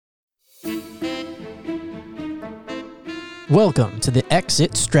Welcome to the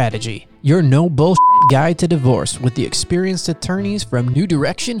Exit Strategy, your no bullshit guide to divorce with the experienced attorneys from New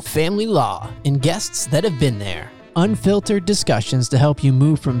Direction Family Law and guests that have been there. Unfiltered discussions to help you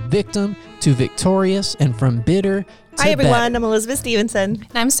move from victim to victorious and from bitter to Hi, everyone. better. I'm Elizabeth Stevenson.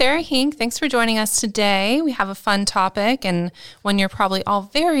 And I'm Sarah Hink. Thanks for joining us today. We have a fun topic and one you're probably all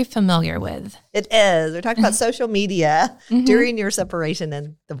very familiar with. It is. We're talking about social media during your separation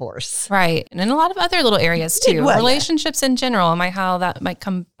and divorce. Right. And in a lot of other little areas too. Well, yeah. Relationships in general, how that might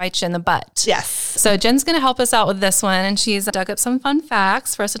come bite you in the butt. Yes. So Jen's going to help us out with this one. And she's dug up some fun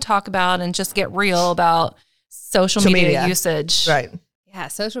facts for us to talk about and just get real about social media usage. Right. Yeah,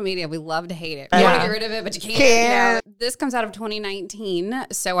 social media, we love to hate it. Yeah. You want to get rid of it, but you can't. Can't. You know, this comes out of 2019,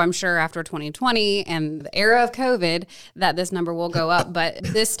 so I'm sure after 2020 and the era of COVID that this number will go up. But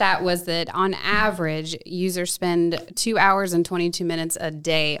this stat was that on average, users spend 2 hours and 22 minutes a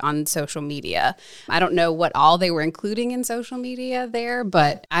day on social media. I don't know what all they were including in social media there,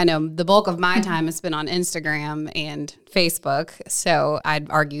 but I know the bulk of my time is spent on Instagram and Facebook, so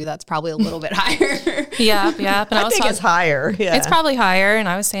I'd argue that's probably a little bit higher. Yep. And I think it's higher. Yeah. It's probably higher. And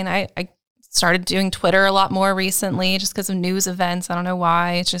I was saying I started doing Twitter a lot more recently just because of news events. I don't know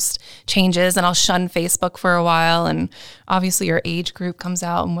why. It just changes. And I'll shun Facebook for a while. And obviously your age group comes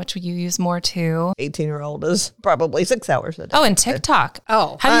out and which you use more too. 18-year-old is probably 6 hours a day. Oh, and TikTok.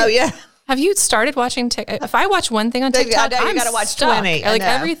 Oh. Yeah. Have you started watching TikTok? If I watch one thing on TikTok, I know, you I'm gotta watch stuck. 20. I Like know.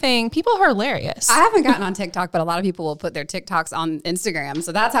 everything. People are hilarious. I haven't gotten on TikTok, but a lot of people will put their TikToks on Instagram.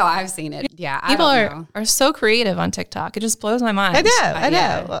 So that's how I've seen it. Yeah, People I don't know. are so creative on TikTok. It just blows my mind. I know.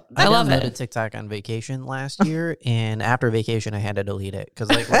 Yeah. I love downloaded it. TikTok on vacation last year, and after vacation, I had to delete it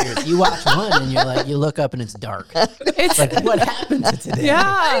because you watch one and you look up and it's dark. It's Like, what happened to today? yeah.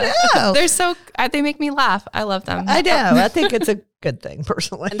 I know. They're so they make me laugh. I love them. I know. I think it's a good thing,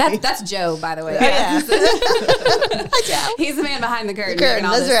 personally. And that's Joe, by the way. Yeah. Hi, Joe. He's the man behind the curtain. Curtain, making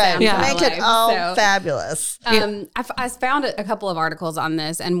all that's this right. sound Yeah. for our Make it lives. all So, fabulous. I found a couple of articles on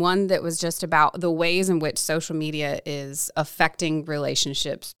this, and one that was just about the ways in which social media is affecting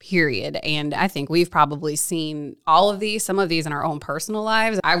relationships, period. And I think we've probably seen all of these, some of these in our own personal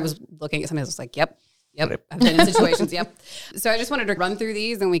lives. I was looking at something that was like, yep, I've been in situations, yep. So I just wanted to run through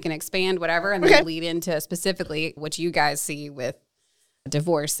these and we can expand whatever and then lead into specifically what you guys see with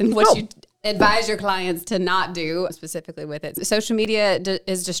divorce and what you advise your clients to not do specifically with it. Social media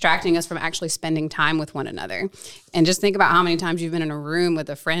is distracting us from actually spending time with one another. And just think about how many times you've been in a room with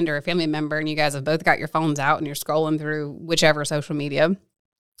a friend or a family member and you guys have both got your phones out and you're scrolling through whichever social media.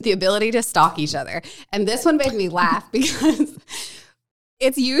 The ability to stalk each other. And this one made me laugh because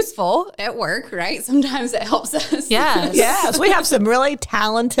it's useful at work, right? Sometimes it helps us. Yes. Yes, we have some really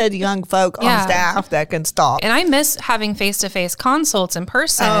talented young folk on Yeah. staff that can stalk. And I miss having face-to-face consults in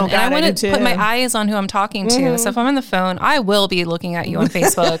person. Oh, and God, I I want do to put too. my eyes on who I'm talking to. So if I'm on the phone, I will be looking at you on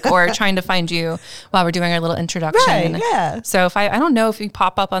Facebook or trying to find you while we're doing our little introduction. Right, yeah. So if I don't know if you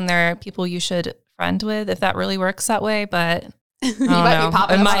pop up on there, people you should friend with, if that really works that way, but I don't might be know.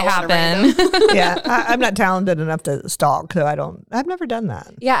 popping It up might on a lot of happen. Yeah, I'm not talented enough to stalk, so I've never done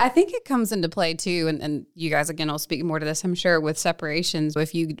that. Yeah, I think it comes into play too, and you guys again will speak more to this, I'm sure, with separations.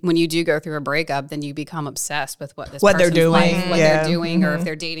 When you do go through a breakup, then you become obsessed with what What they're person's doing, like, what yeah. they're doing, or if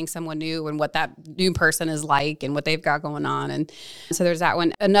they're dating someone new and what that new person is like and what they've got going on. And so there's that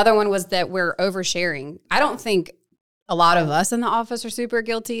one. Another one was that we're oversharing. I don't think a lot of us in the office are super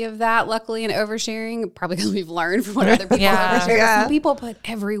guilty of that, luckily, and oversharing, probably because we've learned from what other people Yeah. overshare. Yeah. Some people put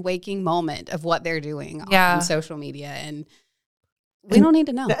every waking moment of what they're doing Yeah. on social media, and we don't need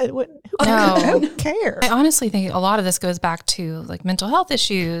to know. No. Who cares? I honestly think a lot of this goes back to like mental health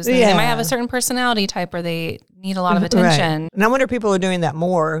issues. And They might have a certain personality type or they need a lot of attention. Right. And I wonder if people are doing that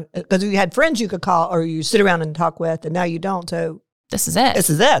more because you had friends you could call or you sit around and talk with, and now you don't. So This is it. this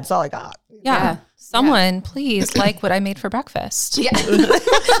is it. That's all I got. Yeah. Someone, please like what I made for breakfast. Yeah.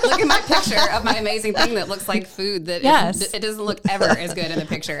 Look at my picture of my amazing thing that looks like food that Yes. it doesn't look ever as good in the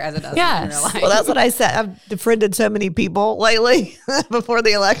picture as it does in Yes. real life. Well, that's what I said. I've befriended so many people lately before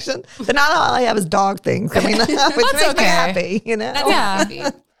the election that not all I have is dog things. I mean, which makes okay. me happy, you know? That's Yeah.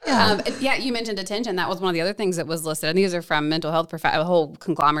 happy. Yeah, you mentioned attention. That was one of the other things that was listed. And these are from mental health, a whole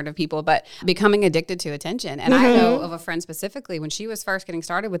conglomerate of people, but becoming addicted to attention. And I know of a friend specifically, when she was first getting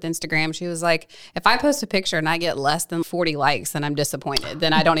started with Instagram, she was like, if I post a picture and I get less than 40 likes, then I'm disappointed.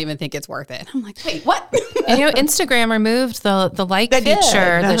 Then I don't even think it's worth it. I'm like, wait, what? And, Instagram removed the like They did.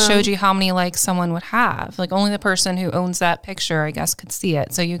 feature that Uh-huh. showed you how many likes someone would have. Like only the person who owns that picture, I guess, could see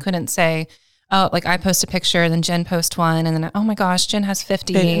it. So you couldn't say, oh, like I post a picture, then Jen posts one, and then, oh my gosh, Jen has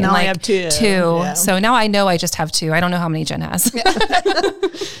 50. And now I have two. Yeah. So now I know I just have two. I don't know how many Jen has.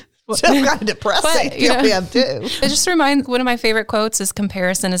 So kind of depressing. But, you know, we have two. It just reminds, one of my favorite quotes is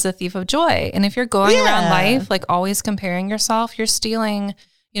comparison is a thief of joy. And if you're going around life, like always comparing yourself, you're stealing,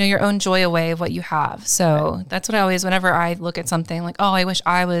 you know, your own joy away of what you have. So that's what I always, whenever I look at something like, oh, I wish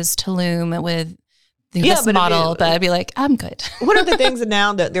I was Tulum with this model, but I'd be like, I'm good. One of the things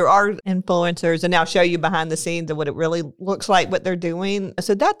now that there are influencers and now show you behind the scenes of what it really looks like, what they're doing.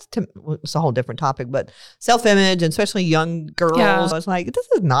 So that's, it's a whole different topic, but self-image, and especially young girls, I was like, this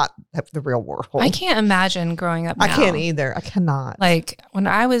is not the real world. I can't imagine growing up now. I can't either. I cannot. Like when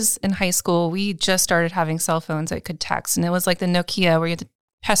I was in high school, we just started having cell phones that could text, and it was like the Nokia where you had to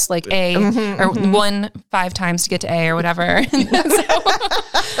press like A or 5 times to get to A or whatever. So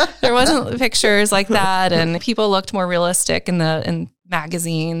there wasn't pictures like that, and people looked more realistic in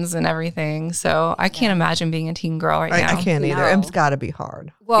magazines and everything. So I can't imagine being a teen girl right now. I can't either. No. It's got to be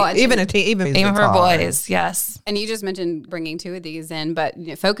hard. Well, even a teen, even for hard. boys, yes. And you just mentioned bringing 2 of these in, but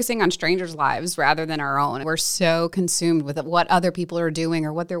focusing on strangers' lives rather than our own. We're so consumed with what other people are doing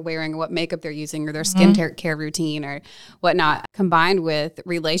or what they're wearing or what makeup they're using or their skin care routine or whatnot, combined with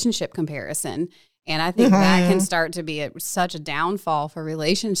relationship comparison. And I think that can start to be such a downfall for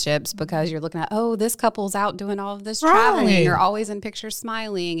relationships because you're looking at, oh, this couple's out doing all of this traveling. You're always in pictures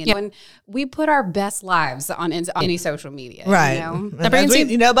smiling. And when we put our best lives on any social media, right? You know? That brings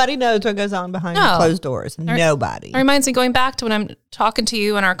nobody knows what goes on behind closed doors. Nobody. It reminds me going back to when I'm talking to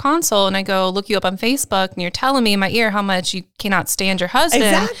you on our console and I go look you up on Facebook and you're telling me in my ear how much you cannot stand your husband.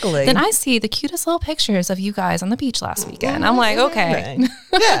 Exactly. Then I see the cutest little pictures of you guys on the beach last weekend. I'm like, okay.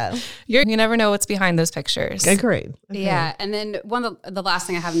 Yeah. You never know what's behind those pictures. Agreed. Yeah. And then one of the last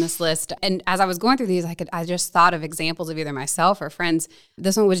thing I have in this list, and as I was going through these, I just thought of examples of either myself or friends.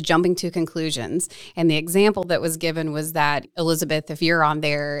 This one was jumping to conclusions. And the example that was given was that, Elizabeth, if you're on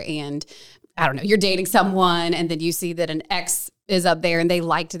there and I don't know, you're dating someone and then you see that an ex is up there and they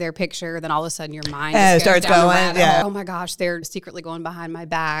liked their picture, then all of a sudden your mind just starts goes down going, the rabbit yeah. hole. Oh my gosh, they're secretly going behind my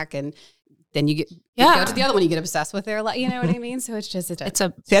back. And then you go to the other one, you get obsessed with their, you know what I mean? So it's just,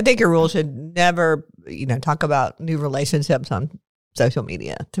 See, I think your rule should never, talk about new relationships on social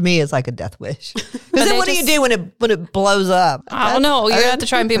media. To me, it's like a death wish. Because then what do you do when it blows up? I don't know. You have to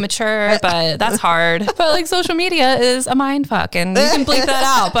try and be mature, but that's hard. But like social media is a mind fuck, and you can bleep that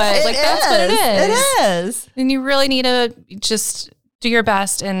out. But like that's what it is. It is. And you really need to just do your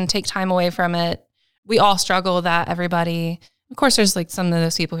best and take time away from it. We all struggle with that. Everybody. Of course, there's like some of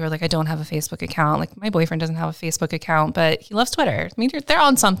those people who are like, I don't have a Facebook account. Like my boyfriend doesn't have a Facebook account, but he loves Twitter. I mean, they're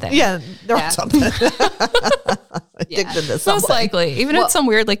on something. Yeah, they're on something. Addicted to something. Most likely. Even if it's some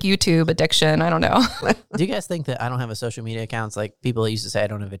weird like YouTube addiction. I don't know. Do you guys think that I don't have a social media account? It's like people used to say I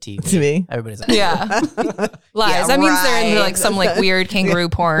don't have a TV. To me? Everybody's like, Yeah. Lies. Yeah, that means they're into right. like some like weird kangaroo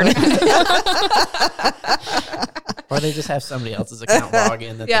porn. Or they just have somebody else's account log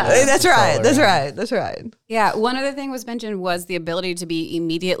in. That's right. That's right. Yeah. One other thing was mentioned was the ability to be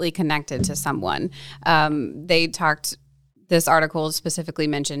immediately connected to someone. This article specifically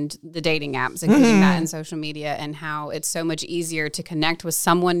mentioned the dating apps, including that in social media, and how it's so much easier to connect with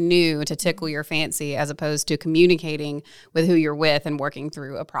someone new to tickle your fancy as opposed to communicating with who you're with and working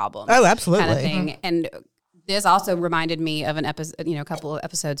through a problem. Oh, absolutely. Kind of thing. And this also reminded me of an episode, a couple of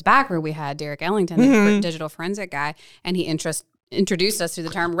episodes back where we had Derek Ellington, the digital forensic guy, and he introduced us to the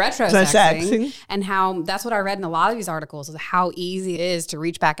term retrosexing and how that's what I read in a lot of these articles is how easy it is to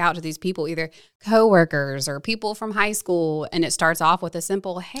reach back out to these people, either coworkers or people from high school. And it starts off with a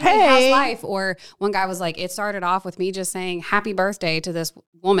simple, hey, how's life? Or one guy was like, it started off with me just saying happy birthday to this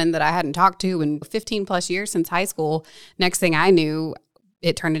woman that I hadn't talked to in 15 plus years since high school. Next thing I knew,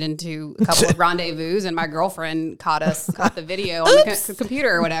 it turned it into a couple of rendezvous, and my girlfriend caught the video on the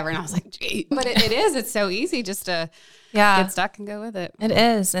computer or whatever. And I was like, gee. But it's so easy just to get stuck and go with it. It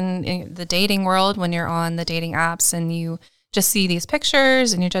is. And in the dating world, when you're on the dating apps and you just see these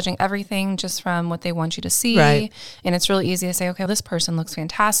pictures and you're judging everything just from what they want you to see. Right. And it's really easy to say, okay, this person looks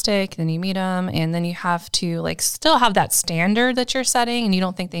fantastic. Then you meet them and then you have to like still have that standard that you're setting and you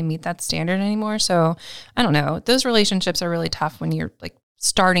don't think they meet that standard anymore. So I don't know. Those relationships are really tough when you're like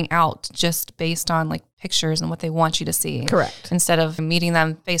starting out just based on like pictures and what they want you to see. Correct. Instead of meeting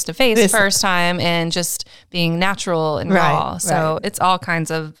them face to face the first time and just being natural and raw. So it's all kinds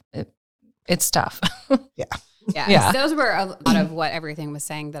of, it's tough. Yeah. Those were a lot of what everything was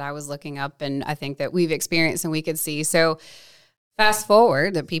saying that I was looking up and I think that we've experienced and we could see. So fast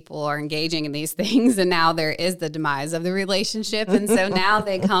forward that people are engaging in these things and now there is the demise of the relationship. And so now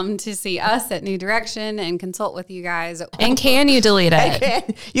they come to see us at New Direction and consult with you guys. And can you delete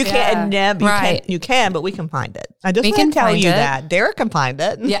it? You can, but we can find it. I just want to tell you that. Derek can find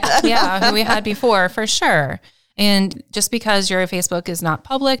it. Yeah, who we had before for sure. And just because your Facebook is not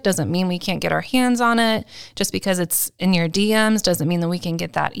public doesn't mean we can't get our hands on it. Just because it's in your DMs doesn't mean that we can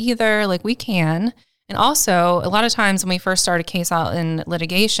get that either. Like, we can. And also, a lot of times when we first start a case out in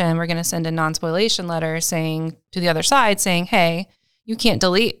litigation, we're going to send a non-spoliation letter saying to the other side saying, hey, you can't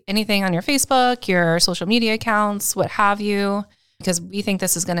delete anything on your Facebook, your social media accounts, what have you, because we think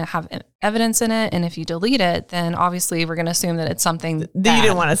this is going to have evidence in it. And if you delete it, then obviously we're going to assume that it's something that you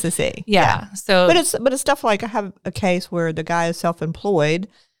didn't want us to see. Yeah. So, but it's stuff like, I have a case where the guy is self-employed,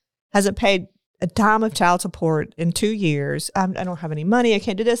 hasn't paid a dime of child support in 2 years. I don't have any money. I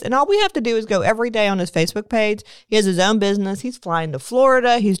can't do this. And all we have to do is go every day on his Facebook page. He has his own business. He's flying to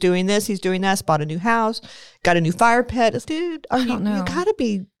Florida. He's doing this. He's doing that. Bought a new house. Got a new fire pet. Dude, you got to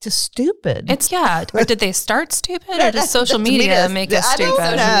be just stupid. Or did they start stupid, or does social media make us stupid?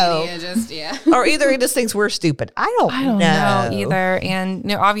 I don't know. Or either he just thinks we're stupid. I don't know either.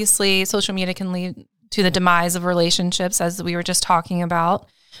 And obviously, social media can lead to the demise of relationships, as we were just talking about.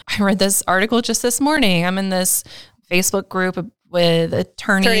 I read this article just this morning. I'm in this Facebook group with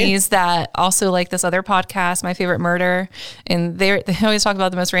attorneys that also like this other podcast, My Favorite Murder. And they always talk about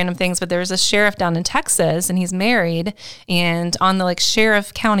the most random things, but there's a sheriff down in Texas and he's married. And on the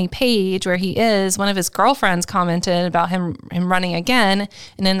sheriff county page where he is, one of his girlfriends commented about him running again.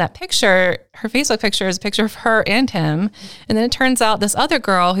 And in that picture, her Facebook picture is a picture of her and him. And then it turns out this other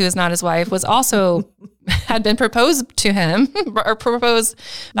girl who is not his wife was also had been proposed to him or proposed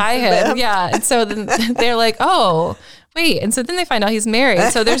by him. Yeah. And so then they're like, oh, wait. And so then they find out he's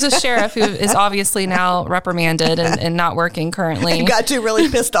married. So there's a sheriff who is obviously now reprimanded and not working currently. Got you really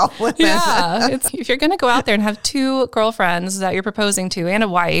pissed off with him. Yeah. If you're going to go out there and have 2 girlfriends that you're proposing to and a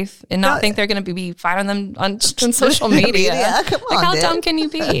wife and not think they're going to be finding them on social media, come on, how dumb can you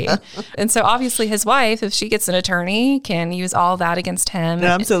be? And so obviously his wife, if she gets an attorney, can use all that against him.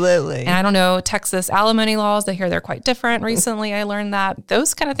 Absolutely. And I don't know, Texas alimony laws, I hear they're quite different. Recently, I learned that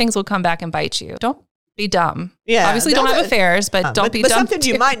those kind of things will come back and bite you. Don't be dumb. Yeah. Obviously don't have affairs, but don't be dumb. But something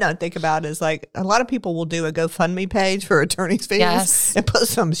you might not think about is a lot of people will do a GoFundMe page for attorney's fees and put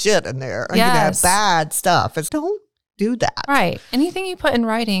some shit in there. Yes. Bad stuff. Don't do that. Right. Anything you put in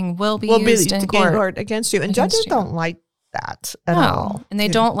writing will be used in court against you. And judges don't like that at all. And they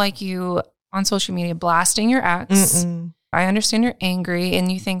don't like you on social media blasting your ex. Mm-mm. I understand you're angry and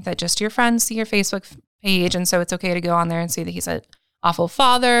you think that just your friends see your Facebook page and so it's okay to go on there and see that he's an awful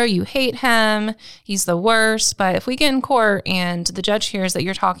father, you hate him, he's the worst. But if we get in court and the judge hears that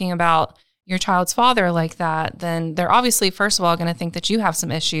you're talking about your child's father like that, then they're obviously, first of all, going to think that you have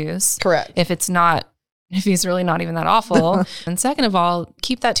some issues. Correct. If he's really not even that awful. And second of all,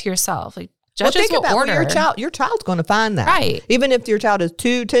 keep that to yourself. Judges will order. Your child's going to find that. Right. Even if your child is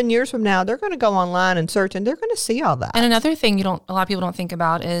 10 years from now, they're going to go online and search and they're going to see all that. And another thing a lot of people don't think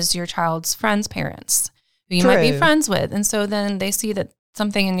about is your child's friends' parents, who you might be friends with. And so then they see that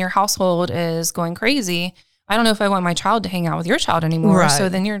something in your household is going crazy. I don't know if I want my child to hang out with your child anymore. Right. So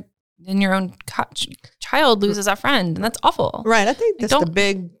then your own child loses a friend, and that's awful. Right. I think that's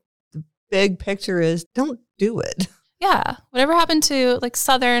the big picture is don't do it. Yeah. Whatever happened to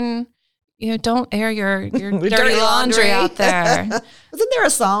Southern, don't air your dirty laundry out there. Wasn't there a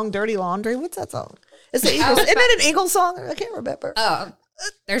song, Dirty Laundry? What's that song? Is it Eagles? Isn't it an Eagles song? I can't remember. Oh,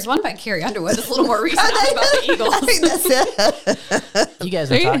 there's one by Carrie Underwood. It's a little more recent about the Eagles. I think that's it. You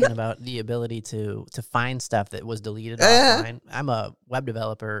guys are talking about the ability to find stuff that was deleted offline. I'm a web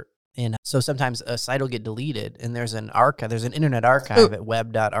developer, and so sometimes a site will get deleted, and there's an internet archive at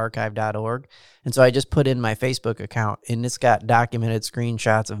web.archive.org. And so I just put in my Facebook account, and it's got documented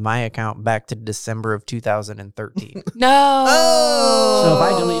screenshots of my account back to December of 2013. No. So if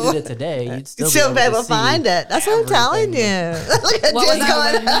I deleted it today, you'd still be able to find it. That's what I'm telling you. What was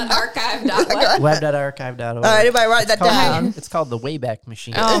that? Web.archive.org. All right, everybody write that down. It's called the Wayback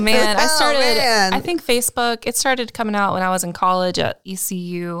Machine. Oh, man. I think Facebook, it started coming out when I was in college at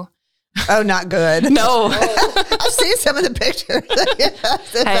ECU. Oh, not good. No. I've seen some of the pictures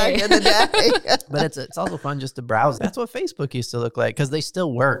back in the day. But it's also fun just to browse. That's what Facebook used to look like, because they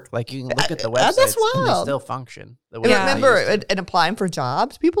still work. You can look at the websites that's wild. And they still function. And remember, and applying for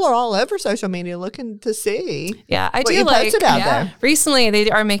jobs, people are all over social media looking to see what you posted out there. Recently, they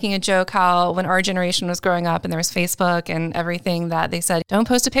are making a joke how when our generation was growing up and there was Facebook and everything, that they said, don't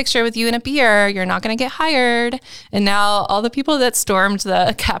post a picture with you in a beer. You're not going to get hired. And now all the people that stormed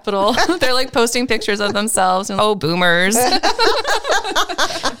the Capitol, they're posting pictures of themselves. And boomers.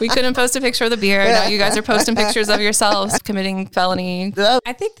 We couldn't post a picture of the beer. Now you guys are posting pictures of yourselves committing felony.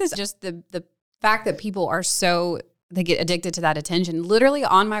 I think this is just the fact that people are so they get addicted to that attention. Literally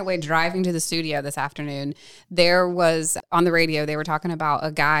on my way driving to the studio this afternoon, there was on the radio, they were talking about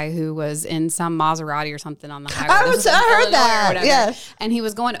a guy who was in some Maserati or something on the highway. I heard that. Yes. And he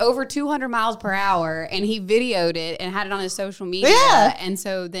was going over 200 miles per hour, and he videoed it and had it on his social media. Yeah. And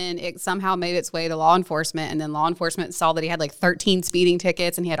so then it somehow made its way to law enforcement, and then law enforcement saw that he had like 13 speeding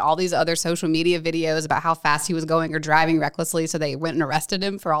tickets, and he had all these other social media videos about how fast he was going or driving recklessly. So they went and arrested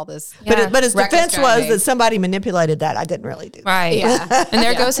him for all this. Yeah. But his defense driving. was that somebody manipulated that. I didn't really do. Right. Yeah. And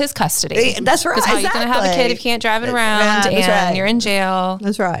there goes his custody. That's right. Because how you going to have a kid if you can't drive it around and you're in jail?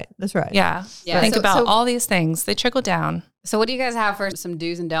 That's right. That's right. Yeah. Think about all these things. They trickle down. So what do you guys have for some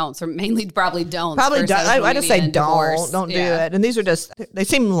do's and don'ts, or mainly probably don'ts? Probably don't. I just say don't do it. And these are just, they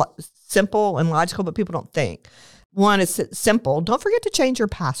seem simple and logical, but people don't think. One is simple. Don't forget to change your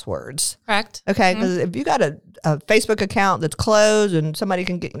passwords. Correct. Okay, because if you got a Facebook account that's closed and somebody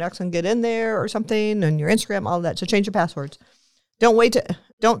can get in there or something, and your Instagram, all of that, so change your passwords.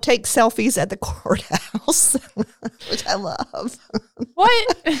 Don't take selfies at the courthouse, which I love.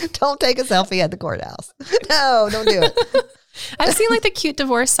 What? Don't take a selfie at the courthouse. No, don't do it. I've seen like the cute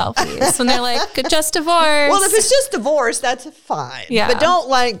divorce selfies when they're like, just divorced. Well, if it's just divorce, that's fine. Yeah. But don't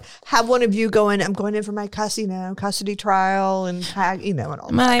like have one of you going, I'm going in for my custody trial and tag, and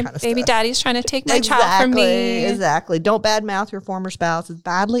all my that kind of baby stuff. daddy's trying to take my child from me. Exactly. Don't badmouth your former spouse as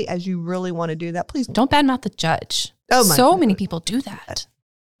badly as you really want to do that. Please don't badmouth the judge. Oh my so God. many people do that.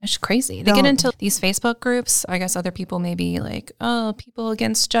 It's crazy. They get into these Facebook groups. I guess other people may be like, oh, people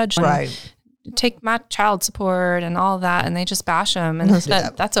against judge. Right. Take my child support and all that, and they just bash them. And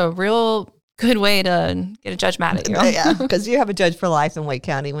that's a real good way to get a judge mad at you. Yeah, because you have a judge for life in Wake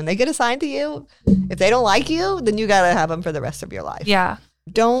County. When they get assigned to you, if they don't like you, then you got to have them for the rest of your life. Yeah.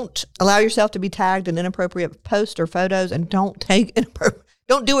 Don't allow yourself to be tagged in inappropriate posts or photos, and don't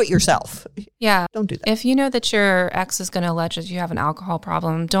do it yourself. Yeah. Don't do that. If you know that your ex is going to allege that you have an alcohol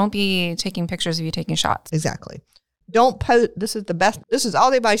problem, don't be taking pictures of you taking shots. Exactly. Don't post. This is all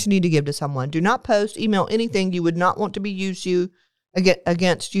the advice you need to give to someone. Do not post, email anything you would not want to be used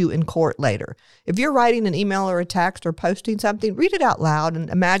against you in court later. If you're writing an email or a text or posting something, read it out loud and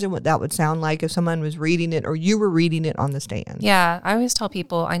imagine what that would sound like if someone was reading it or you were reading it on the stand. Yeah. I always tell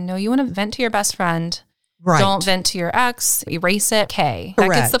people, I know you want to vent to your best friend. Right. Don't vent to your ex, erase it. Okay. That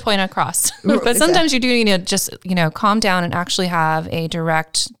gets the point across. But sometimes you do need to just, calm down and actually have a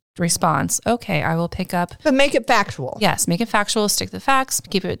direct response. Okay, I will pick up. But make it factual. Yes, make it factual, stick to the facts,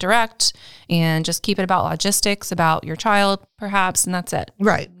 keep it direct, and just keep it about logistics, about your child, perhaps, and that's it.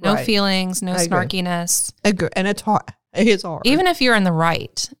 Right. No feelings, no snarkiness. Agree. And it's hard. It is hard. Even if you're in the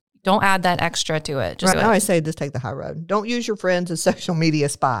right, don't add that extra to it. Just I always say just take the high road. Don't use your friends as social media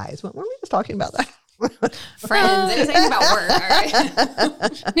spies. Were we just talking about that? Friends, anything about work, all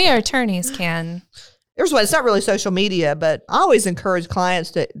right? Yeah, attorneys can. Here's what, it's not really social media, but I always encourage clients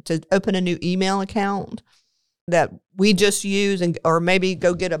to open a new email account that we just use or maybe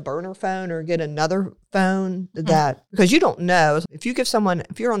go get a burner phone or get another phone because you don't know. If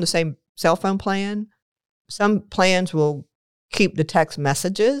you're on the same cell phone plan, some plans will keep the text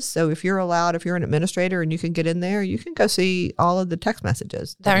messages. So if you're an administrator and you can get in there, you can go see all of the text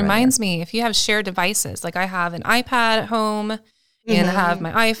messages. That reminds me, if you have shared devices, like I have an iPad at home and I have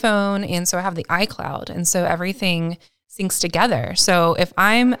my iPhone, and so I have the iCloud, and so everything syncs together. So if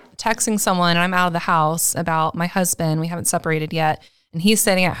I'm texting someone and I'm out of the house about my husband, we haven't separated yet, and he's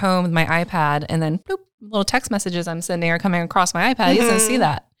sitting at home with my iPad, and then bloop, little text messages I'm sending are coming across my iPad, he's going to see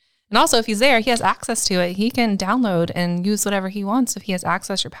that. And also, if he's there, he has access to it. He can download and use whatever he wants if he has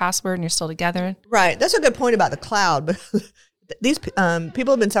access to your password and you're still together. Right. That's a good point about the cloud. But these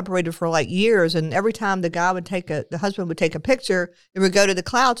people have been separated for like years, and every time the husband would take a picture, it would go to the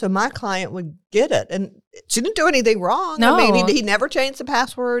cloud, so my client would get it. And she didn't do anything wrong. No. I mean, he never changed the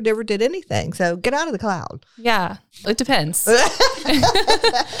password, never did anything. So get out of the cloud. Yeah, it depends.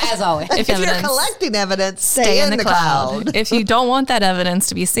 As always. If you're collecting evidence, stay in the cloud. If you don't want that evidence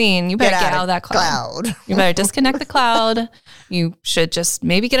to be seen, you better get out of that cloud. You better disconnect the cloud. You should just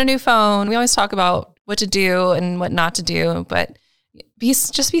maybe get a new phone. We always talk about what to do and what not to do, but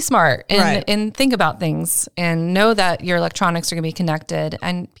just be smart and think about things and know that your electronics are going to be connected,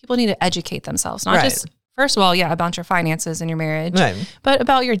 and people need to educate themselves, not just, first of all, about your finances and your marriage, but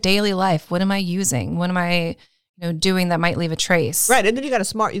about your daily life. What am I using? What am I doing that might leave a trace? Right. And then if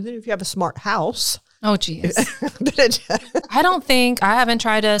you have a smart house. Oh, geez. I haven't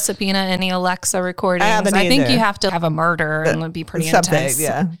tried to subpoena any Alexa recordings. I think you have to have a murder and it'd be pretty intense.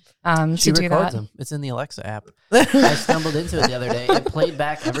 Yeah. She records them. It's in the Alexa app. I stumbled into it the other day. It played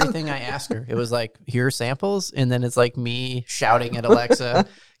back everything I asked her. It was like, here are samples. And then it's like me shouting at Alexa,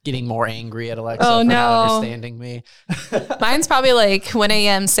 getting more angry at Alexa Oh, for no. not understanding me. Mine's probably like 1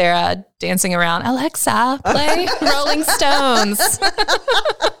 a.m. Sarah dancing around. Alexa, play Rolling Stones.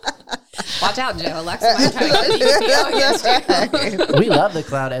 Watch out, Joe. Alexa might try to get you against you. We love the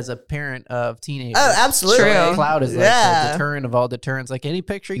cloud as a parent of teenagers. Oh, absolutely. True. The cloud is like the deterrent of all deterrents. Like any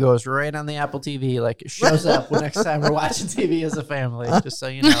picture goes right on the Apple TV. Like it shows up when next time we're watching TV as a family, just so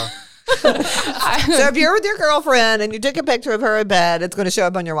you know. So if you're with your girlfriend and you took a picture of her in bed, it's going to show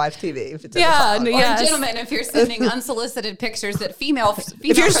up on your wife's TV. If it's in the cloud. Or Yes. gentlemen, if you're sending unsolicited pictures that female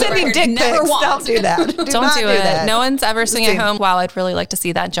If you're sending dick never pics, want. don't do that. Don't not do it. that. No one's ever sitting at home. Wow, I'd really like to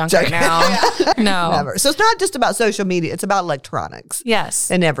see that junk right now. No. Never. So it's not just about social media. It's about electronics Yes.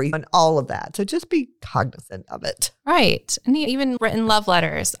 and and all of that. So just be cognizant of it. Right. And even written love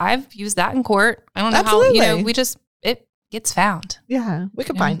letters. I've used that in court. I don't know Absolutely. how, it gets found. Yeah, we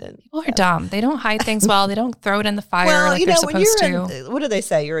can You know, find it. People are dumb. They don't hide things well. They don't throw it in the fire like they're when supposed you're to. what do they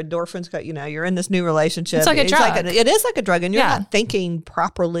say? Your endorphins got, you're in this new relationship. It's like a drug. it is like a drug, and you're Yeah. not thinking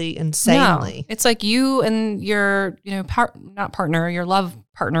properly and sanely. No. It's like you and your, not partner, your love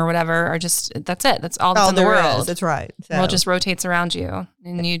partner, or whatever, are just, that's it. That's all that's in the there world. is. That's right. The world just rotates around you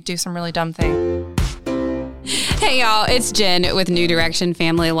and you do some really dumb things. Hey y'all, it's Jen with New Direction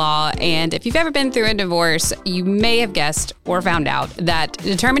Family Law, and if you've ever been through a divorce, you may have guessed or found out that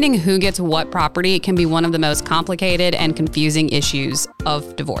determining who gets what property can be one of the most complicated and confusing issues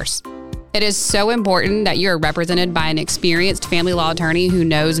of divorce. It is so important that you are represented by an experienced family law attorney who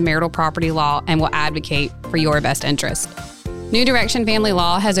knows marital property law and will advocate for your best interest. New Direction Family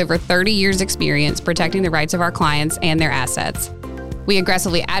Law has over 30 years experience protecting the rights of our clients and their assets. We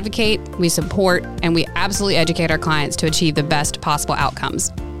aggressively advocate, we support, and we absolutely educate our clients to achieve the best possible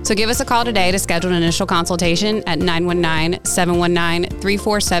outcomes. So give us a call today to schedule an initial consultation at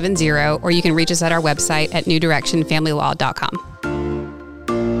 919-719-3470, or you can reach us at our website at newdirectionfamilylaw.com.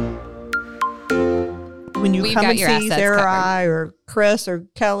 When you We've come got and your see assets Sarah or covered. I or Chris or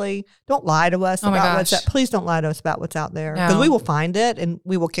Kelly, don't lie to us Oh my about what's gosh. out. Please don't lie to us about what's out there, because No. we will find it and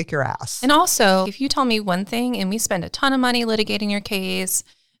we will kick your ass. And also, if you tell me one thing and we spend a ton of money litigating your case,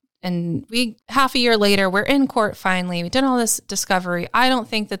 and half a year later, we're in court finally, we did all this discovery, I don't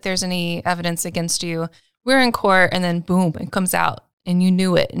think that there's any evidence against you. We're in court and then boom, it comes out and you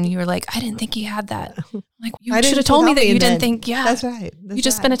knew it. And you were like, I didn't think he had that. Like, you I should didn't have told me tell that me you then. didn't think, yeah. That's right. You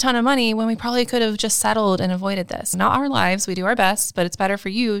just spent a ton of money when we probably could have just settled and avoided this. Not our lives. We do our best, but it's better for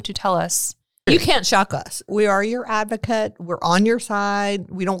you to tell us. You can't shock us. We are your advocate. We're on your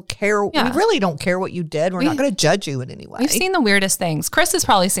side. We don't care. Yeah. We really don't care what you did. We're not going to judge you in any way. We've seen the weirdest things. Chris has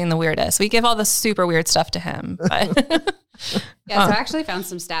probably seen the weirdest. We give all the super weird stuff to him. But Yeah, so I actually found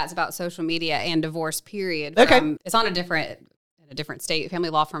some stats about social media and divorce, period. Okay. It's on a different state family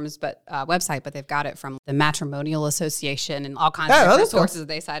law firms website, but they've got it from the Matrimonial Association and all kinds of different that's cool. sources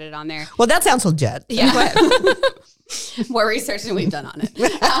they cited on there. Well, that sounds legit. Yeah. More research than we've done on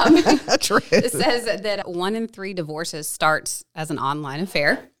it. True. It says that 1 in 3 divorces starts as an online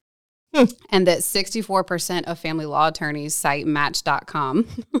affair. And that 64% of family law attorneys cite Match.com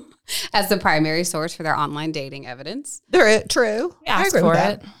as the primary source for their online dating evidence. They're true. I ask agree with for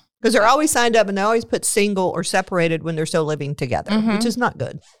that. it. Because they're always signed up and they always put single or separated when they're still living together, Mm-hmm. which is not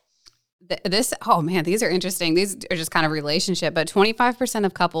good. These are interesting. These are just kind of relationship, but 25%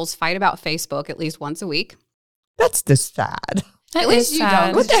 of couples fight about Facebook at least once a week. That's just sad. That At least is you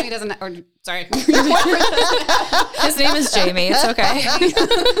sad. don't. Jamie doesn't, or sorry. His name is Jamie. It's okay.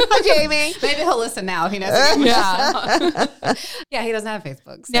 Jamie. Maybe he'll listen now if he knows. Yeah. Yeah, he doesn't have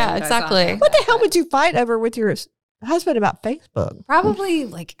Facebook. So Yeah, that's not exactly. that. What the hell would you fight over with your husband about Facebook? Probably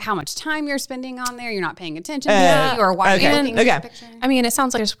like how much time you're spending on there. You're not paying attention Uh, to, or why okay. you're looking at Okay. the picture. I mean, it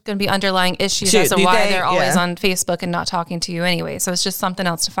sounds like there's going to be underlying issues Shoot, as to do you why think- they're always yeah. on Facebook and not talking to you anyway. So it's just something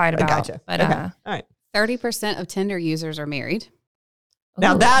else to fight I about. gotcha. But Okay. All right. 30% of Tinder users are married.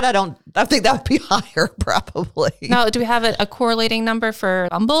 Now ooh. that I think that would be higher probably. Now, do we have a correlating number for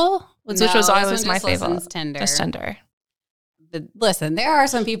Bumble? Which was this always one my just favorite. listens Tinder. Just Tinder. But listen, there are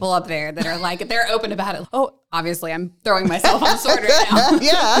some people up there that are like, they're open about it. Oh, obviously, I'm throwing myself on the sword right now.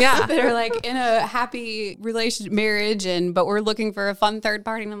 Yeah. Yeah. That are like in a happy marriage, but we're looking for a fun third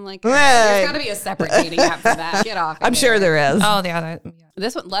party. And I'm like, all right, there's got to be a separate dating app for that. Get off. I'm sure there is. Oh, the other. Yeah.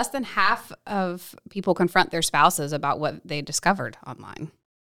 This one, less than half of people confront their spouses about what they discovered online.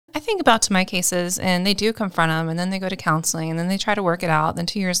 I think about to my cases, and they do confront them, and then they go to counseling, and then they try to work it out. Then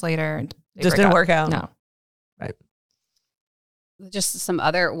 2 years later, they Just break didn't up. work out. No. Just some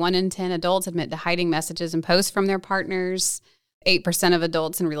other 1 in 10 adults admit to hiding messages and posts from their partners. 8% of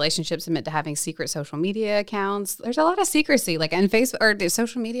adults in relationships admit to having secret social media accounts. There's a lot of secrecy, like, and Facebook or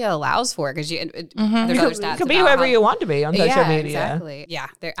social media allows for it because there's other stats. You can be whoever you want to be on social media. Exactly. Yeah,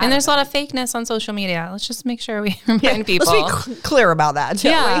 and there's a lot of fakeness on social media. Let's just make sure we remind people. Let's be clear about that.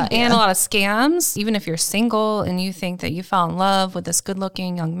 Yeah, and a lot of scams. Even if you're single and you think that you fell in love with this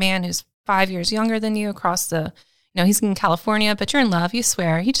good-looking young man who's 5 years younger than you across the. He's in California, but you're in love. You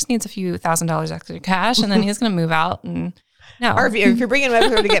swear he just needs a few $1,000 extra cash, and then he's going to move out and. No. Or if you're bringing him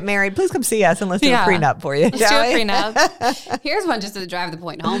over to get married, please come see us and let's do a prenup for you. Let's do a prenup. Here's one just to drive the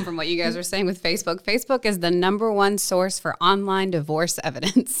point home from what you guys were saying with Facebook. Facebook is the #1 source for online divorce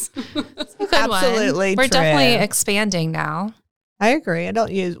evidence. It's a good Absolutely one. We're true. definitely expanding now. I agree. I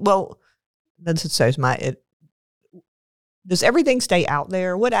don't use, that's so does everything stay out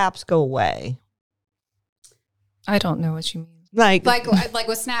there? What apps go away? I don't know what you mean. Like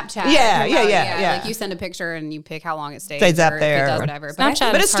with Snapchat. Yeah. Like you send a picture and you pick how long it stays up there. If it does whatever.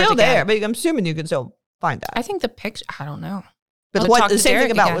 Snapchat but it's still there. Get. But I'm assuming you can still find that. I think the picture, I don't know. But the same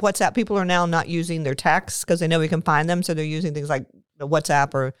thing about WhatsApp, people are now not using their texts because they know we can find them. So they're using things like the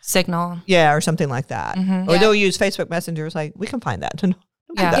WhatsApp or Signal. Yeah, or something like that. Mm-hmm. Or they'll use Facebook Messenger. It's like, we can find that.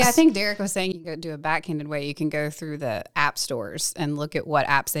 Yeah, I think Derek was saying you could do a backhanded way. You can go through the app stores and look at what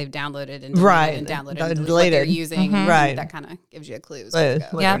apps they've downloaded and downloaded and deleted what they're using. Mm-hmm. Right. That kind of gives you a clue. What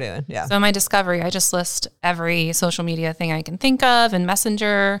they're doing. Yeah. So in my discovery, I just list every social media thing I can think of in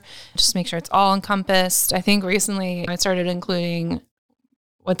Messenger, just make sure it's all encompassed. I think recently I started including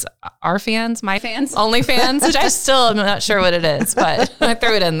what's our fans, my fans, OnlyFans, which I still am not sure what it is, but I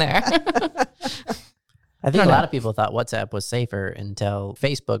threw it in there. I think a lot of people thought WhatsApp was safer until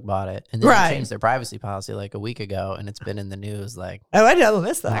Facebook bought it, and then they changed their privacy policy like a week ago, and it's been in the news. Like, I never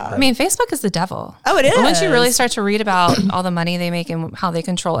missed that. I mean, Facebook is the devil. Oh, it is. And once you really start to read about all the money they make and how they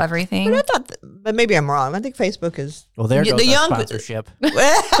control everything, but I thought, but maybe I'm wrong. I think Facebook is there goes the young sponsorship.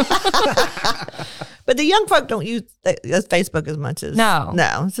 But the young folk don't use Facebook as much as no.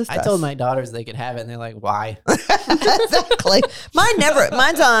 It's just I told my daughters they could have it, and they're like, "Why?" Exactly.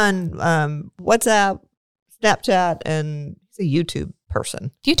 Mine's on WhatsApp, Snapchat, and he's a YouTube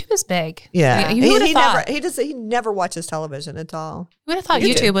person. YouTube is big. Yeah, he never watches television at all. Who would have thought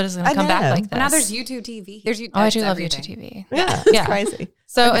YouTube was going to come back like this? Now there's YouTube TV. I do love YouTube TV. Yeah, it's crazy.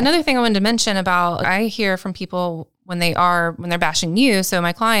 So another thing I wanted to mention about, I hear from people when they're bashing you. So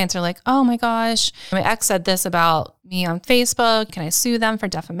my clients are like, "Oh my gosh, my ex said this about me on Facebook. Can I sue them for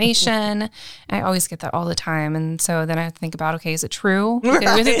defamation?" I always get that all the time. And so then I have to think about, okay, is it true?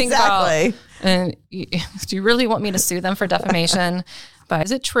 Exactly. Do you really want me to sue them for defamation? But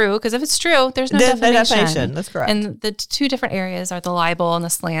is it true? Because if it's true, there's no defamation. That's correct. And the two different areas are the libel and the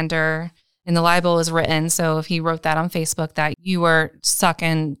slander. And the libel is written. So if he wrote that on Facebook that you were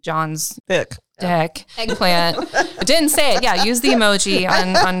sucking John's dick, eggplant, but didn't say it. Yeah, use the emoji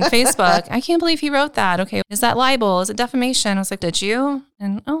on Facebook. I can't believe he wrote that. Okay, is that libel? Is it defamation? I was like, did you?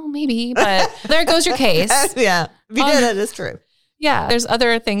 And maybe, but there goes your case. Yeah, if you did it, it's true. Yeah, there's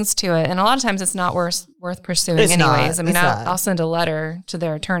other things to it. And a lot of times it's not worth pursuing anyways. I mean, I'll send a letter to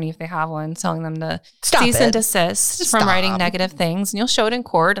their attorney if they have one telling them to cease and desist from writing negative things. And you'll show it in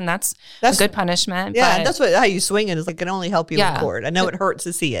court, and that's a good punishment. Yeah, but that's how you swing it is like it can only help you in court. I know it hurts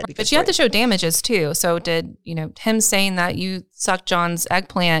to see it. But you have to show damages too. So did, him saying that you sucked John's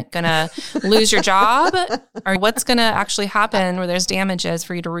eggplant gonna lose your job? Or what's gonna actually happen where there's damages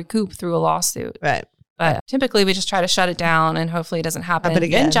for you to recoup through a lawsuit? Right. But typically we just try to shut it down and hopefully it doesn't happen.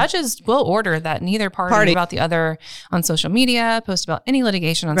 And judges will order that neither party about the other on social media, post about any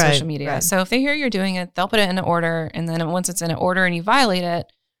litigation on social media. Right. So if they hear you're doing it, they'll put it in an order. And then once it's in an order and you violate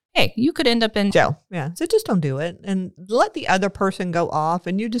it, hey, you could end up in jail. Yeah. So just don't do it and let the other person go off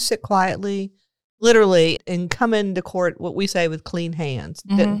and you just sit quietly, literally, and come into court, what we say, with clean hands.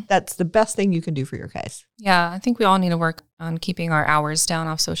 Mm-hmm. That's the best thing you can do for your case. Yeah, I think we all need to work on keeping our hours down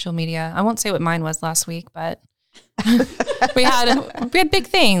off social media. I won't say what mine was last week, but we had big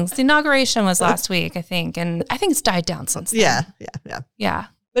things. The inauguration was last week, I think, and I think it's died down since then. Yeah.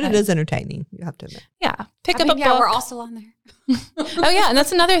 But it is entertaining, you have to admit. Yeah. Pick up a book. Yeah, we're all still on there. Oh, yeah. And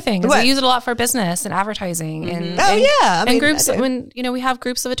that's another thing. We use it a lot for business and advertising. Mm-hmm. And groups, when, we have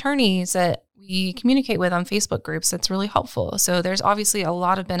groups of attorneys that we communicate with on Facebook groups, that's really helpful. So there's obviously a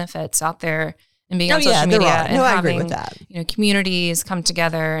lot of benefits out there in being on social media and having, I agree with that. Communities come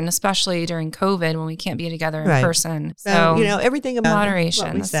together, and especially during COVID when we can't be together in person. So everything about moderation.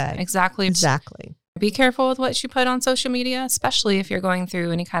 What we say. Exactly. Be careful with what you put on social media, especially if you're going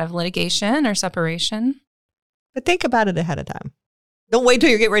through any kind of litigation or separation. But think about it ahead of time. Don't wait till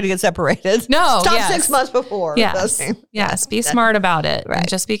you get ready to get separated. No, Stop yes. 6 months before. Yes. Be smart about it. Right. And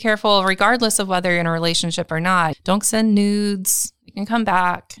just be careful, regardless of whether you're in a relationship or not. Don't send nudes. You can come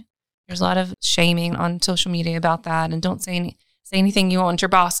back. There's a lot of shaming on social media about that. And don't say anything you want your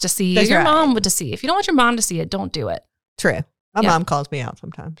boss to see. That's your right. mom would to see. If you don't want your mom to see it, don't do it. True. My mom calls me out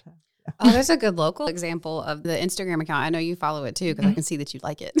sometimes. Oh, there's a good local example of the Instagram account. I know you follow it too because I can see that you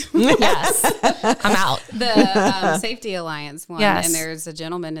like it. Yes. I'm out. The Safety Alliance one. Yes. And there's a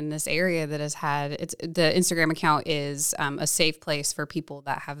gentleman in this area that has had the Instagram account is a safe place for people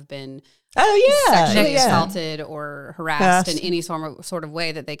that have been sexually assaulted or harassed in any sort of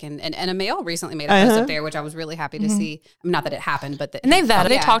way that they can. And a male recently made a post up there, which I was really happy to see. I mean, not that it happened, but and they vet.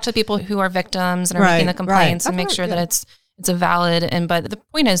 They talk to people who are victims and are making the complaints and make sure that it's a valid. But the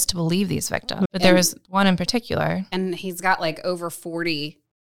point is to believe these victims. But there was one in particular, and he's got like over 40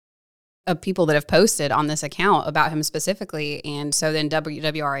 of people that have posted on this account about him specifically. And so then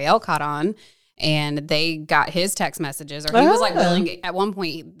WWRAL caught on. And they got his text messages, or he was like willing. At one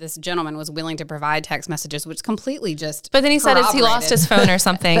point, this gentleman was willing to provide text messages, which completely just. But then he said he lost his phone or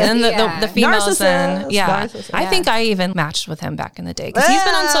something, and the females I think I even matched with him back in the day because he's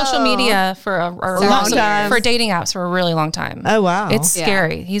been on social media for a long time, for dating apps for a really long time. Oh wow, it's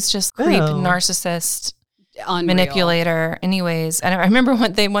scary. He's just creep, narcissist. Unreal. Manipulator. Anyways, and I remember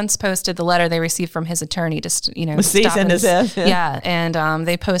when they once posted the letter they received from his attorney to stop his, and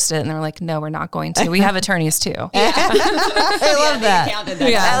they posted it and they were like, no, we're not going to. We have attorneys too. I love that. I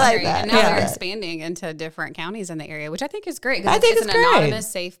like that. And now they're expanding into different counties in the area, which I think is great. I think it's an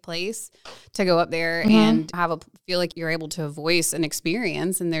anonymous, safe place to go up there and feel like you're able to voice an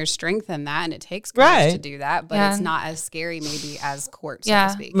experience, and there's strength in that, and it takes courage to do that, but it's not as scary maybe as court, so to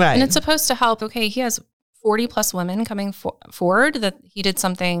speak. Right. And it's supposed to help. Okay, he has 40 plus women coming forward that he did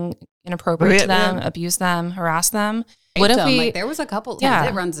something inappropriate to them, abused them, harassed them. What if there was a couple,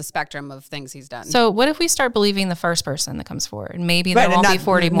 it runs the spectrum of things he's done. So what if we start believing the first person that comes forward? Maybe there won't be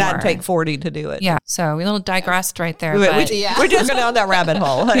 40 more. Not take 40 to do it. Yeah. So we a little digressed right there. We're just going down that rabbit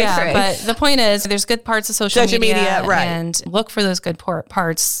hole. But the point is there's good parts of social media and look for those good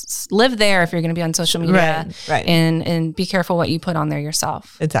parts. Live there if you're going to be on social media. Right. And be careful what you put on there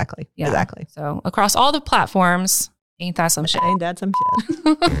yourself. Exactly. Yeah. Exactly. So across all the platforms, ain't that some shit? Ain't that some shit?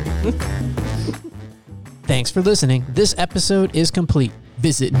 Thanks for listening. This episode is complete.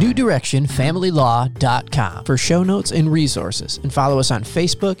 Visit newdirectionfamilylaw.com for show notes and resources, and follow us on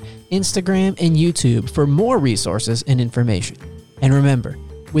Facebook, Instagram, and YouTube for more resources and information. And remember,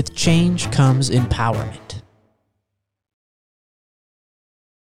 with change comes empowerment.